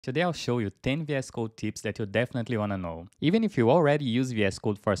Today I'll show you 10 VS Code tips that you definitely want to know. Even if you already use VS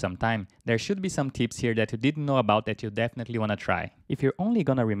Code for some time, there should be some tips here that you didn't know about that you definitely want to try. If you're only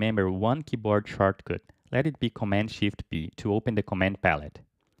gonna remember one keyboard shortcut, let it be Command-Shift-P to open the command palette.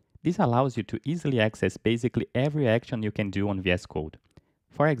 This allows you to easily access basically every action you can do on VS Code.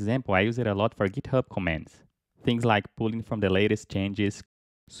 For example, I use it a lot for GitHub commands. Things like pulling from the latest changes,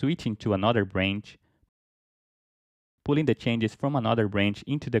 switching to another branch, pulling the changes from another branch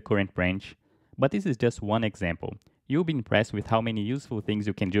into the current branch, but this is just one example. You'll be impressed with how many useful things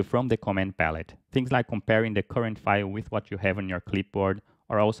you can do from the command palette. Things like comparing the current file with what you have on your clipboard,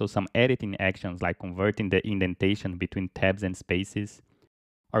 or also some editing actions like converting the indentation between tabs and spaces,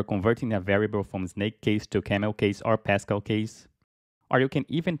 or converting a variable from snake case to camel case or Pascal case. Or you can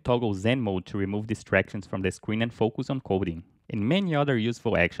even toggle Zen mode to remove distractions from the screen and focus on coding, and many other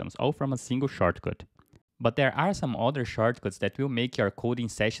useful actions, all from a single shortcut. But there are some other shortcuts that will make your coding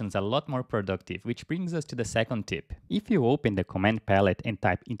sessions a lot more productive, which brings us to the second tip. If you open the command palette and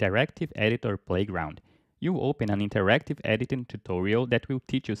type Interactive Editor Playground, you will open an interactive editing tutorial that will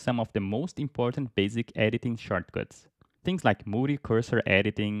teach you some of the most important basic editing shortcuts. Things like multi-cursor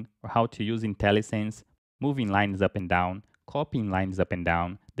editing, or how to use IntelliSense, moving lines up and down, copying lines up and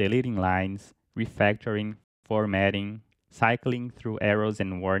down, deleting lines, refactoring, formatting, cycling through arrows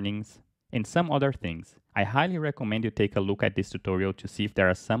and warnings, and some other things. I highly recommend you take a look at this tutorial to see if there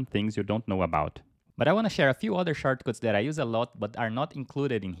are some things you don't know about. But I want to share a few other shortcuts that I use a lot but are not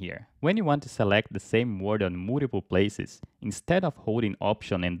included in here. When you want to select the same word on multiple places, instead of holding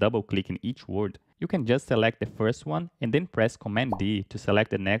Option and double-clicking each word, you can just select the first one and then press Command D to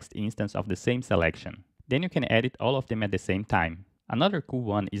select the next instance of the same selection. Then you can edit all of them at the same time. Another cool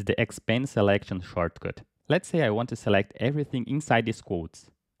one is the Expand Selection shortcut. Let's say I want to select everything inside these quotes.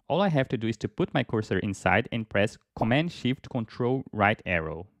 All I have to do is to put my cursor inside and press Command-Shift-Control-Right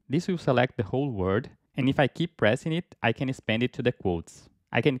arrow. This will select the whole word, and if I keep pressing it, I can expand it to the quotes.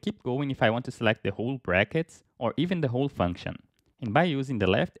 I can keep going if I want to select the whole brackets or even the whole function. And by using the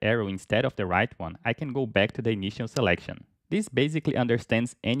left arrow instead of the right one, I can go back to the initial selection. This basically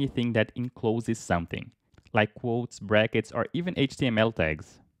understands anything that encloses something, like quotes, brackets, or even HTML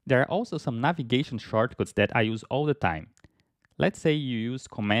tags. There are also some navigation shortcuts that I use all the time. Let's say you use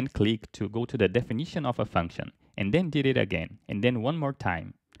Command-Click to go to the definition of a function, and then did it again, and then one more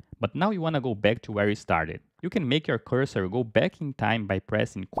time. But now you want to go back to where you started. You can make your cursor go back in time by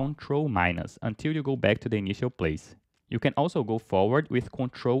pressing Ctrl- until you go back to the initial place. You can also go forward with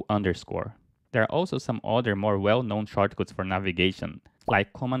Ctrl_. There are also some other more well-known shortcuts for navigation,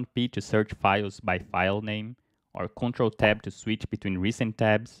 like Command-P to search files by file name, or Ctrl-Tab to switch between recent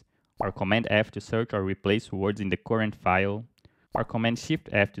tabs, or Command-F to search or replace words in the current file, or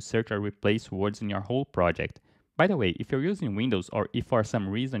Command-Shift-F to search or replace words in your whole project. By the way, if you're using Windows or if for some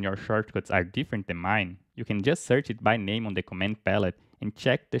reason your shortcuts are different than mine, you can just search it by name on the command palette and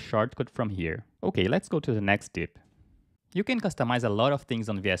check the shortcut from here. Okay, let's go to the next tip. You can customize a lot of things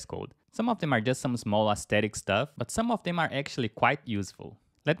on VS Code. Some of them are just some small aesthetic stuff, but some of them are actually quite useful.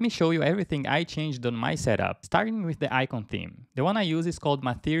 Let me show you everything I changed on my setup, starting with the icon theme. The one I use is called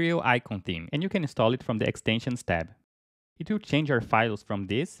Material Icon Theme, and you can install it from the Extensions tab. It will change your files from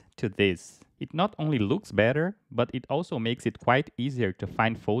this to this. It not only looks better, but it also makes it quite easier to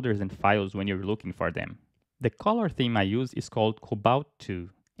find folders and files when you're looking for them. The color theme I use is called Cobalt 2,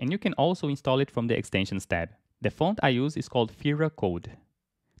 and you can also install it from the Extensions tab. The font I use is called VSCode.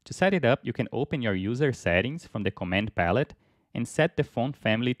 To set it up, you can open your user settings from the command palette and set the font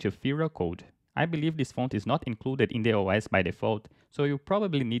family to VSCode. I believe this font is not included in the OS by default, so you'll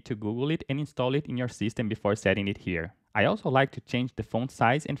probably need to Google it and install it in your system before setting it here. I also like to change the font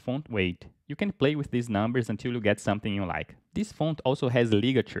size and font weight. You can play with these numbers until you get something you like. This font also has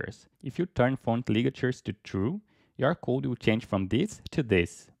ligatures. If you turn font ligatures to true, your code will change from this to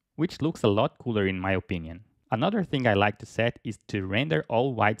this, which looks a lot cooler in my opinion. Another thing I like to set is to render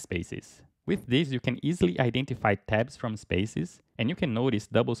all white spaces. With this, you can easily identify tabs from spaces, and you can notice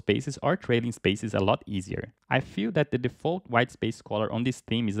double spaces or trailing spaces a lot easier. I feel that the default white space color on this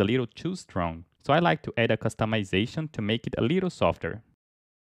theme is a little too strong, so I like to add a customization to make it a little softer.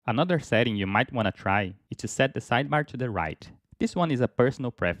 Another setting you might want to try is to set the sidebar to the right. This one is a personal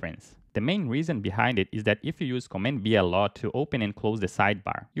preference. The main reason behind it is that if you use Command B a lot to open and close the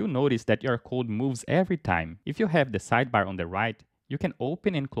sidebar, you'll notice that your code moves every time. If you have the sidebar on the right, you can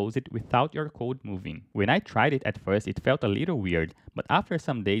open and close it without your code moving. When I tried it at first, it felt a little weird, but after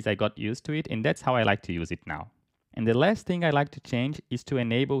some days I got used to it, and that's how I like to use it now. And the last thing I like to change is to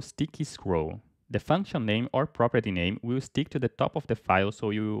enable sticky scroll. The function name or property name will stick to the top of the file so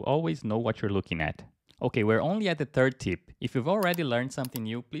you will always know what you're looking at. Okay, we're only at the third tip. If you've already learned something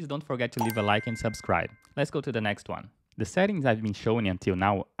new, please don't forget to leave a like and subscribe. Let's go to the next one. The settings I've been showing until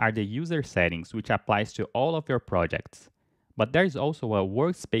now are the user settings, which applies to all of your projects. But there is also a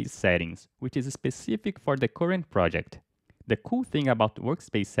Workspace Settings, which is specific for the current project. The cool thing about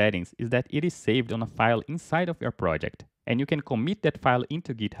Workspace Settings is that it is saved on a file inside of your project, and you can commit that file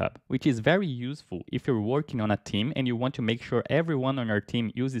into GitHub, which is very useful if you're working on a team and you want to make sure everyone on your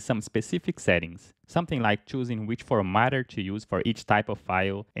team uses some specific settings. Something like choosing which formatter to use for each type of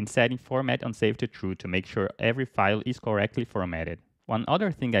file and setting format on save to true to make sure every file is correctly formatted. One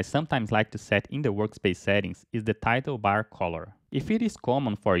other thing I sometimes like to set in the Workspace Settings is the title bar color. If it is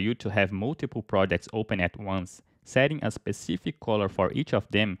common for you to have multiple projects open at once, setting a specific color for each of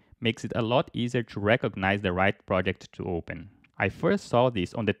them makes it a lot easier to recognize the right project to open. I first saw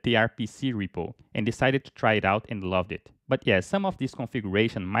this on the TRPC repo and decided to try it out and loved it. But yes, some of this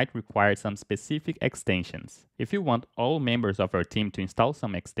configuration might require some specific extensions. If you want all members of your team to install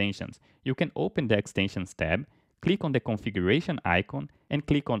some extensions, you can open the Extensions tab, click on the configuration icon, and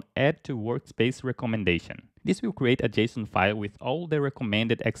click on Add to Workspace Recommendation. This will create a JSON file with all the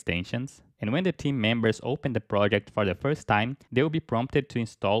recommended extensions, and when the team members open the project for the first time, they will be prompted to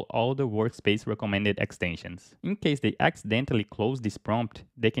install all the Workspace recommended extensions. In case they accidentally close this prompt,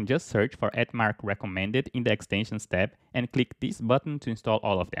 they can just search for @recommended in the Extensions tab and click this button to install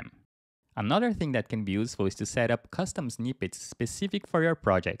all of them. Another thing that can be useful is to set up custom snippets specific for your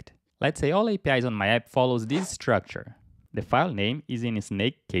project. Let's say all APIs on my app follows this structure. The file name is in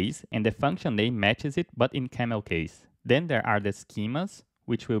snake case and the function name matches it but in camel case. Then there are the schemas,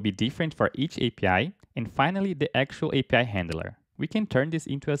 which will be different for each API, and finally the actual API handler. We can turn this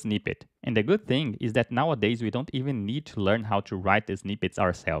into a snippet. And the good thing is that nowadays we don't even need to learn how to write the snippets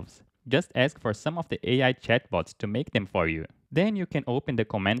ourselves. Just ask for some of the AI chatbots to make them for you. Then you can open the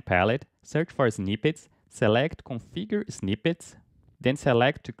command palette, search for snippets, select Configure Snippets, then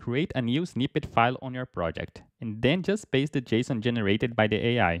select to create a new snippet file on your project, and then just paste the JSON generated by the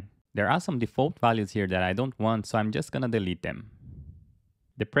AI. There are some default values here that I don't want, so I'm just gonna delete them.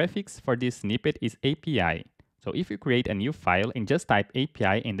 The prefix for this snippet is API. So if you create a new file and just type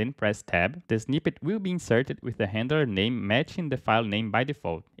API and then press tab, the snippet will be inserted with the handler name matching the file name by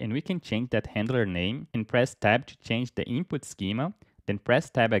default. And we can change that handler name and press tab to change the input schema, then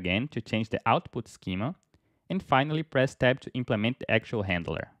press tab again to change the output schema, and finally press tab to implement the actual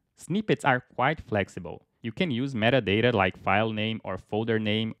handler. Snippets are quite flexible. You can use metadata like file name or folder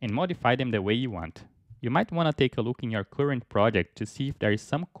name and modify them the way you want. You might want to take a look in your current project to see if there is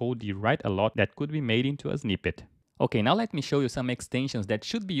some code you write a lot that could be made into a snippet. Okay, now let me show you some extensions that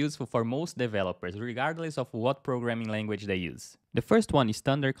should be useful for most developers, regardless of what programming language they use. The first one is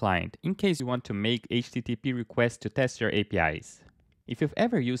Standard Client, in case you want to make HTTP requests to test your APIs. If you've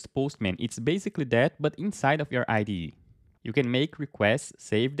ever used Postman, it's basically that, but inside of your IDE. You can make requests,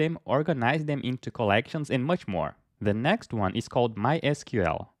 save them, organize them into collections, and much more. The next one is called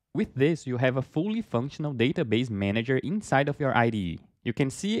MySQL. With this, you have a fully functional database manager inside of your IDE. You can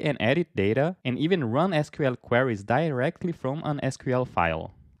see and edit data, and even run SQL queries directly from an SQL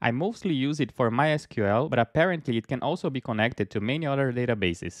file. I mostly use it for MySQL, but apparently it can also be connected to many other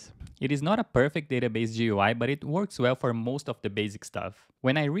databases. It is not a perfect database GUI, but it works well for most of the basic stuff.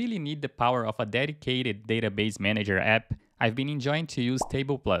 When I really need the power of a dedicated database manager app, I've been enjoying to use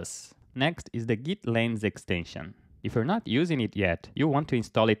Table Plus. Next is the Git Lens extension. If you're not using it yet, you want to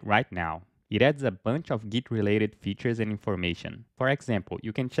install it right now. It adds a bunch of Git-related features and information. For example,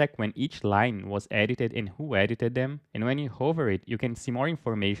 you can check when each line was edited and who edited them, and when you hover it, you can see more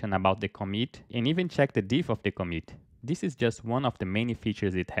information about the commit and even check the diff of the commit. This is just one of the many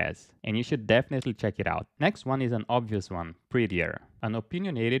features it has, and you should definitely check it out. Next one is an obvious one, Prettier, an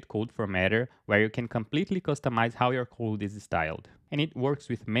opinionated code formatter where you can completely customize how your code is styled. And it works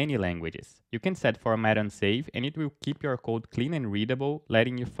with many languages. You can set format and save, and it will keep your code clean and readable,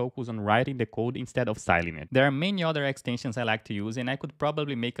 letting you focus on writing the code instead of styling it. There are many other extensions I like to use, and I could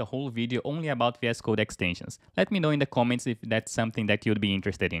probably make a whole video only about VS Code extensions. Let me know in the comments if that's something that you'd be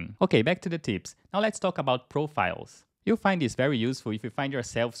interested in. Okay, back to the tips. Now let's talk about profiles. You'll find this very useful if you find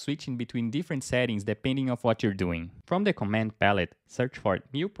yourself switching between different settings depending on what you're doing. From the command palette, search for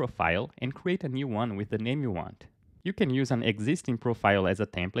New Profile and create a new one with the name you want. You can use an existing profile as a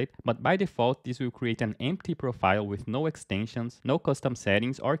template, but by default this will create an empty profile with no extensions, no custom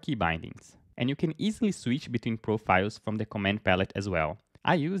settings or key bindings. And you can easily switch between profiles from the command palette as well.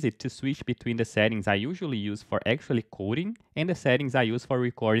 I use it to switch between the settings I usually use for actually coding and the settings I use for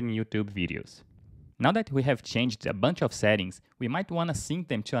recording YouTube videos. Now that we have changed a bunch of settings, we might want to sync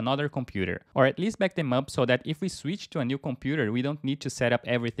them to another computer, or at least back them up so that if we switch to a new computer, we don't need to set up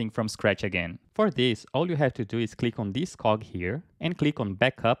everything from scratch again. For this, all you have to do is click on this cog here and click on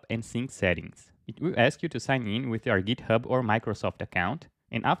Backup and Sync Settings. It will ask you to sign in with your GitHub or Microsoft account,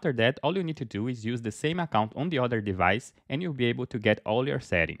 and after that, all you need to do is use the same account on the other device and you'll be able to get all your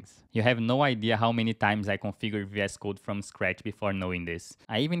settings. You have no idea how many times I configured VS Code from scratch before knowing this.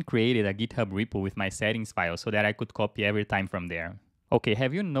 I even created a GitHub repo with my settings file so that I could copy every time from there. Okay,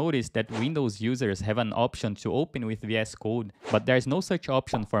 have you noticed that Windows users have an option to open with VS Code, but there's no such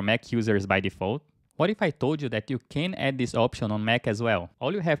option for Mac users by default? What if I told you that you can add this option on Mac as well?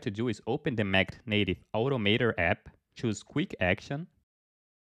 All you have to do is open the Mac native Automator app, choose Quick Action,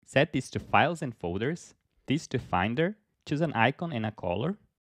 set this to Files and Folders, this to Finder, choose an icon and a color.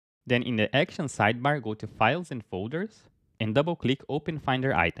 Then in the Action sidebar, go to Files and Folders, and double-click Open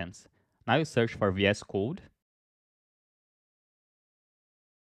Finder Items. Now you search for VS Code,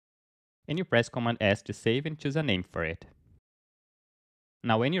 and you press Command S to save and choose a name for it.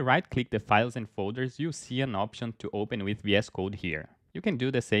 Now when you right-click the Files and Folders, you see an option to open with VS Code here. You can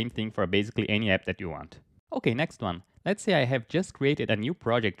do the same thing for basically any app that you want. Okay, next one. Let's say I have just created a new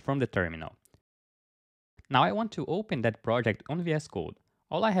project from the terminal. Now I want to open that project on VS Code.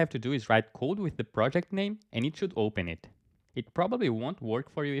 All I have to do is write code with the project name and it should open it. It probably won't work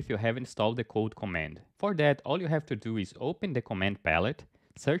for you if you have installed the code command. For that, all you have to do is open the command palette,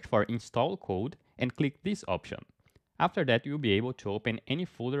 search for install code and click this option. After that, you'll be able to open any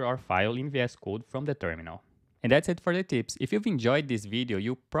folder or file in VS Code from the terminal. And that's it for the tips. If you've enjoyed this video,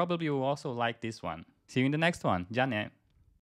 you probably will also like this one. See you in the next one. Já né?